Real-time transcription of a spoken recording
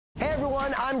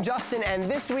everyone, I'm Justin, and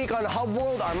this week on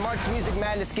HubWorld, our March Music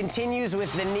Madness continues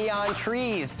with the neon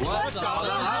trees. What's all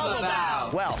the hub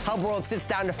about? Well, HubWorld sits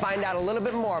down to find out a little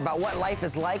bit more about what life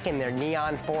is like in their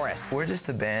neon forest. We're just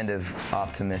a band of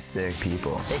optimistic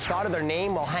people. They thought of their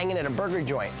name while hanging at a burger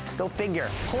joint. Go figure.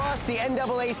 Plus, the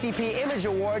NAACP Image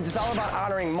Awards is all about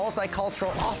honoring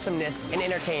multicultural awesomeness in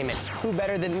entertainment. Who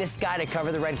better than this guy to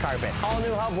cover the red carpet? All new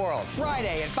HubWorld,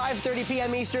 Friday at 5:30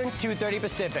 p.m. Eastern, 2:30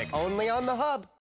 Pacific. Only on the Hub.